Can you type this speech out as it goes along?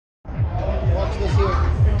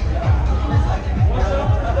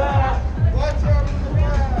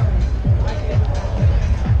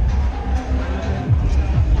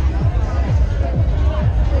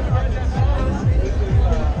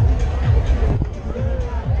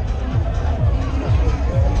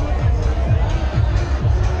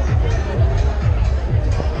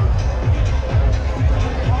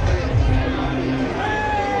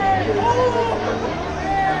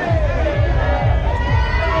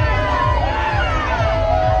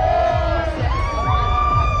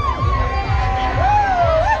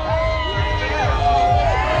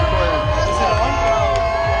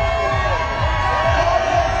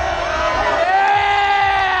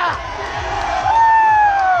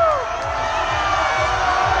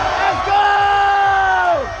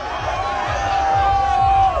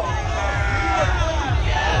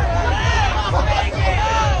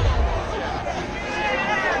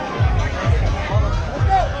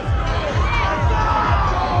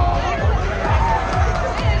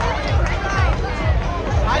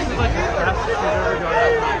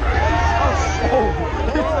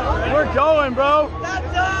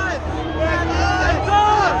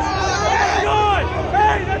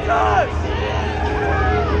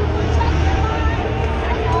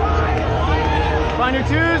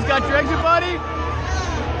got your exit, buddy?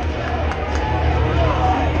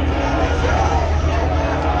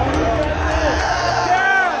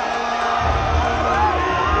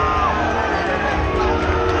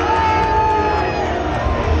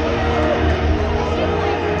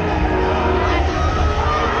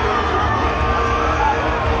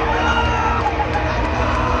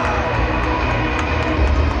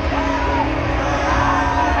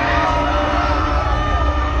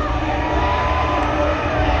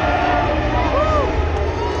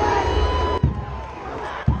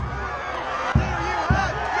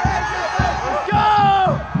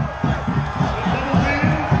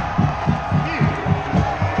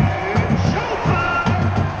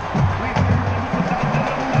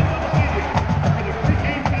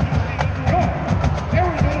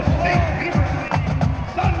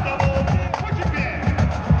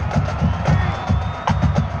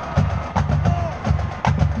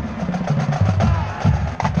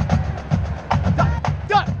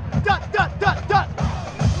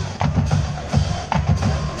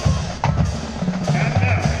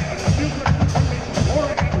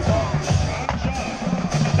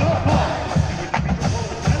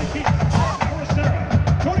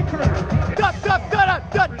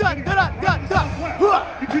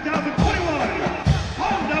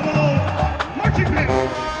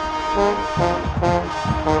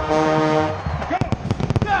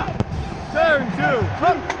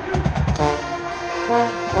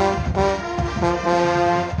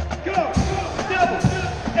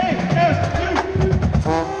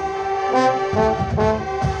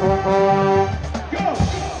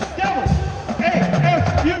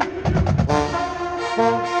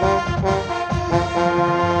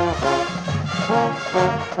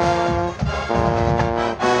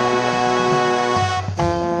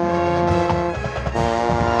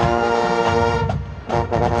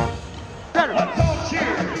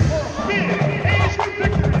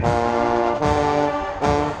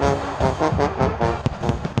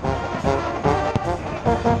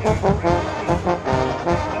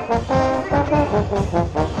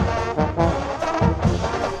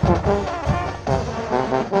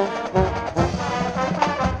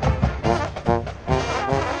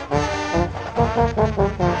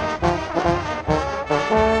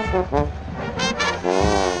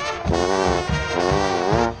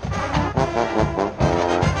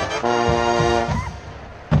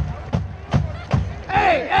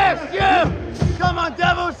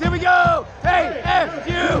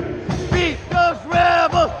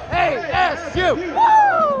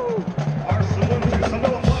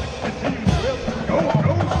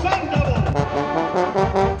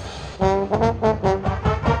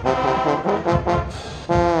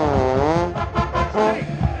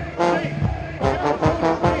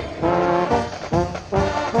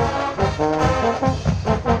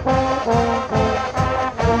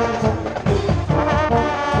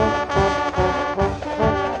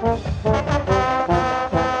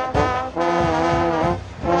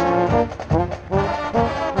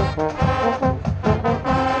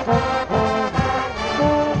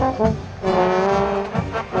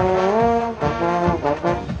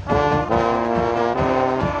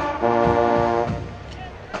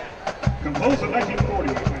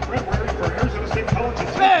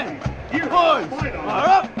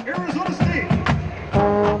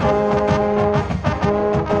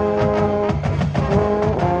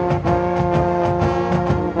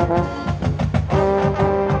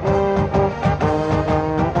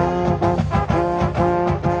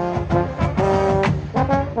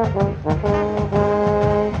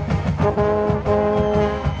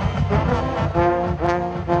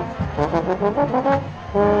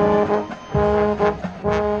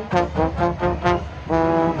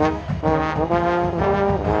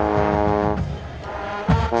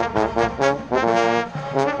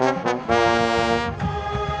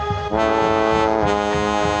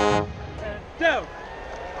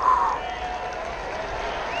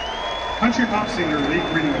 Country pop singer Lee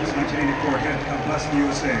Greenwood's 1984 hit "God Bless the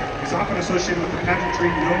USA" is often associated with the pageantry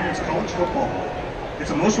known as college football.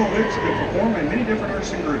 Its emotional lyrics have been performed by many different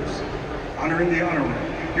artists and groups. Honoring the honorary,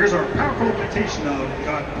 here's our powerful invitation of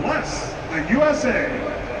 "God Bless the USA."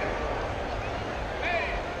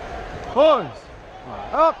 Boys,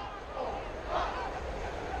 up.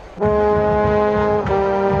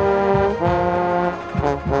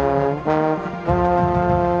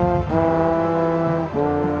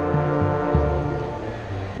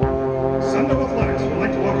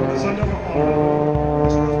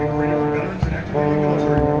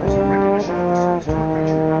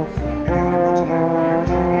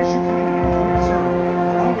 Recognition of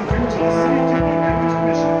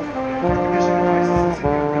licenses and commission advices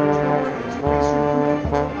and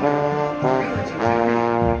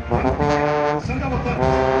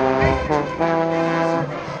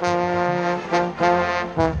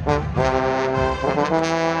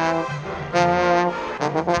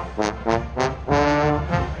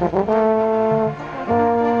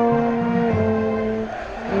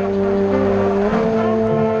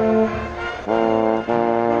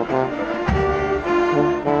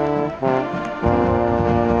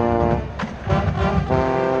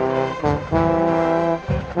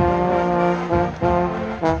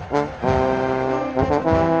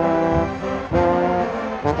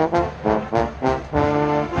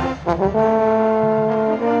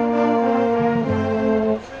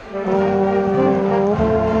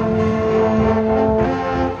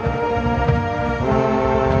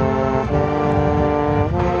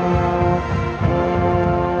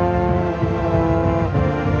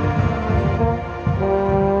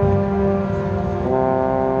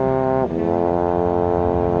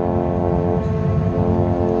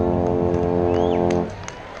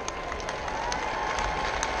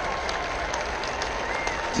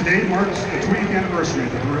Today marks the 20th anniversary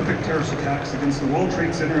of the horrific terrorist attacks against the World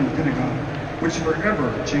Trade Center and the Pentagon, which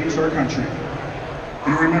forever changed our country.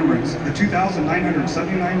 In remembrance of the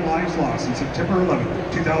 2,979 lives lost on September 11,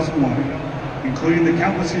 2001, including the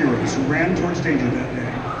countless heroes who ran towards danger that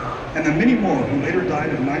day, and the many more who later died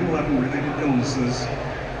of 9/11 related illnesses,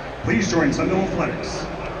 please join Sunville Athletics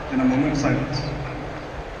in a moment of silence.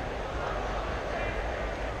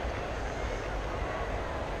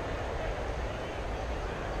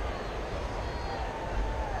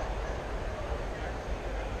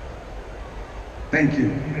 Thank you.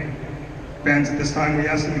 Fans, at this time we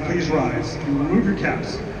ask that you please rise and remove your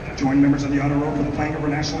caps. Join members of the honor roll for the playing of our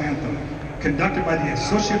national anthem, conducted by the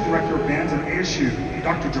Associate Director of Bands at ASU,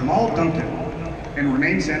 Dr. Jamal Duncan, and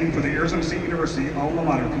remain standing for the Arizona State University Alma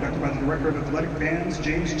Mater, conducted by the Director of Athletic Bands,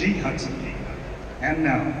 James G. Hudson. And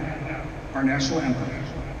now, our national anthem.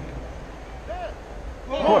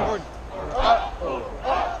 Forward.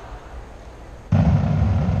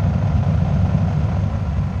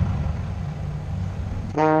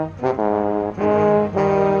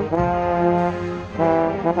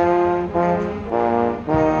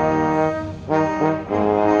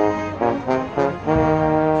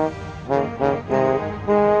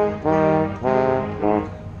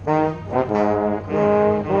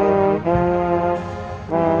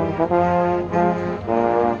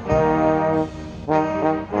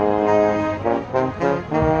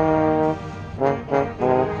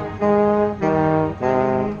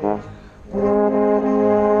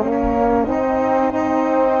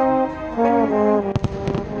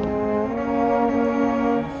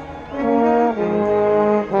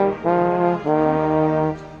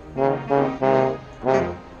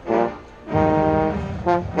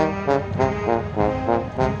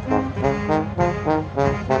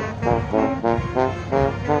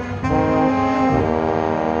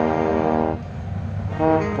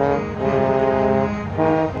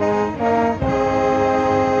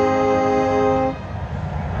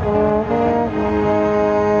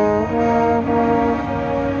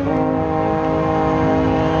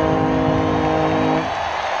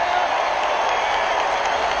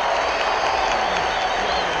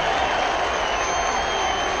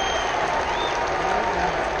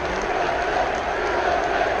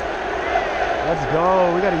 Let's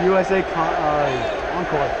go. We got a USA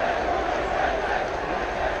encore.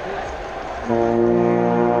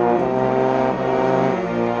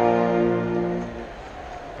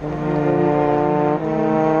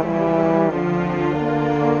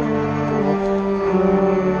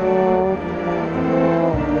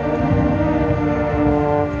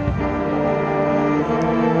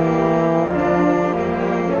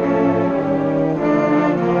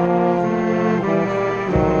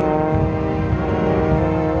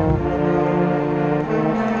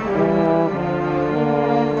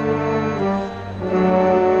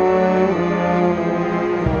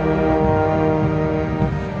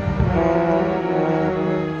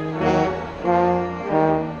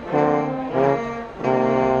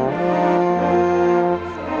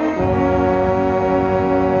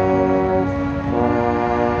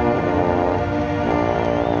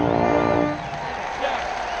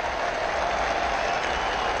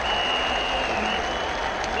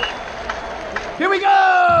 Here we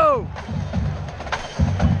go!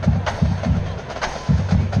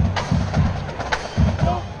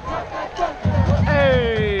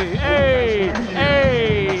 Hey, hey,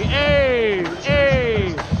 hey, hey,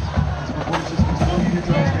 hey!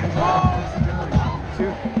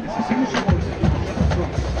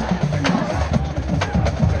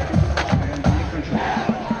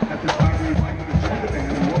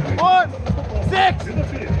 One, 6,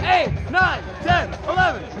 8, 9, 10,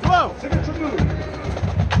 11, 12.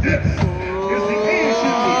 Yes.